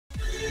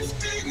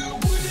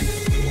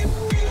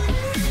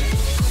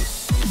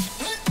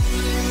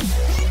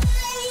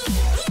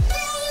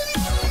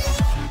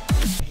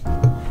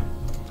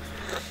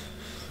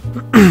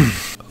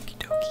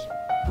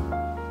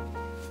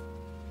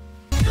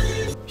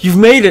You've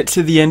made it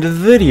to the end of the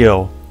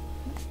video.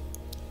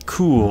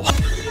 Cool.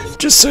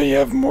 Just so you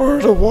have more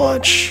to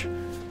watch.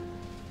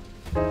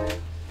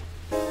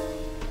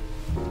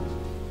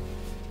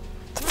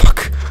 The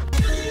fuck?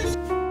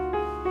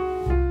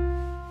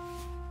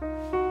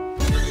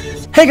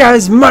 Hey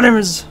guys, my name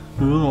is...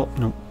 Oh,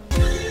 no.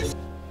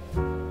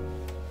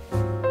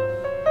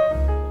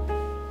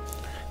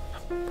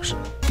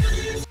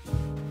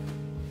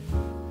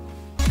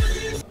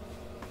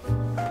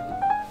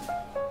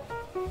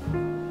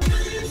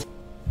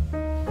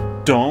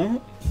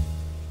 Don't.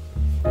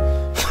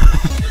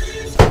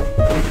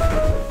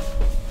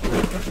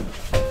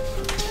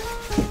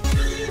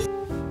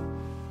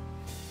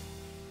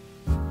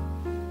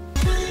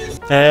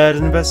 At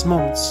the best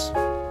moments.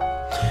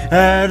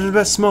 At the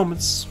best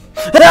moments.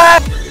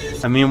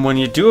 I mean, when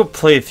you do a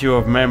playthrough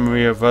of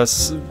Memory of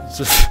Us...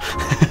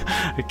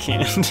 I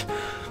can't.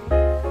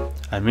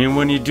 I mean,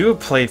 when you do a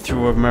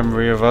playthrough of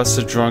Memory of Us,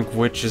 a drunk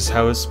witch's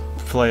house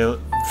play...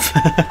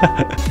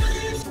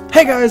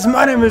 Hey guys,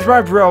 my name is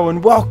Rybro,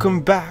 and welcome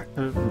back.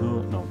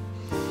 No.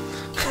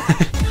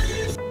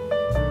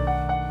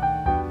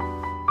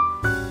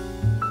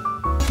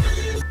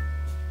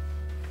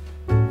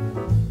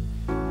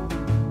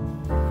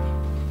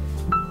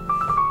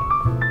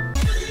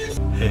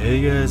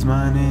 Hey guys,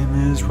 my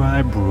name is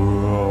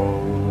Rybro.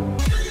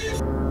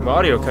 My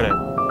audio cut out.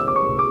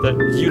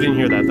 You didn't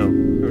hear that though.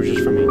 It was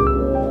just for me.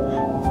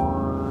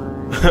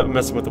 I'm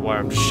messing with the wire.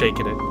 I'm just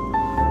shaking it.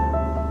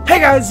 Hey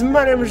guys,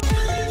 my name is.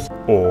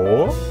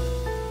 Or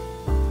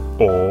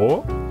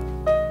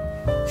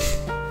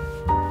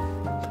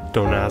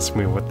don't ask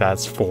me what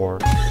that's for.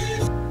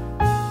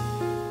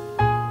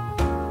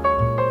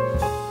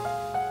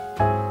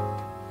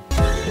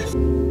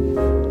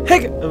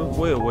 Hey,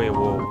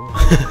 whoa.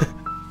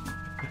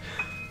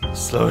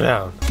 Slow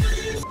down.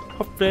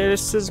 Hopefully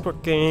this is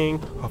working.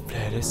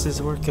 Hopefully this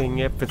is working.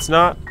 If it's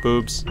not,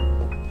 boobs.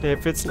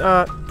 If it's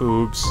not,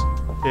 boobs.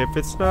 If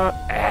it's not,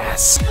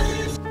 ass.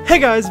 Hey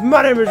guys,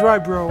 my name is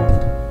Rybro.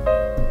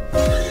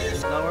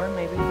 Lower,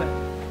 maybe, but...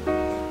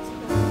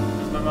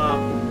 It's my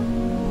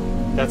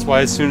mom. That's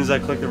why as soon as I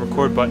clicked the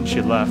record button,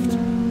 she left.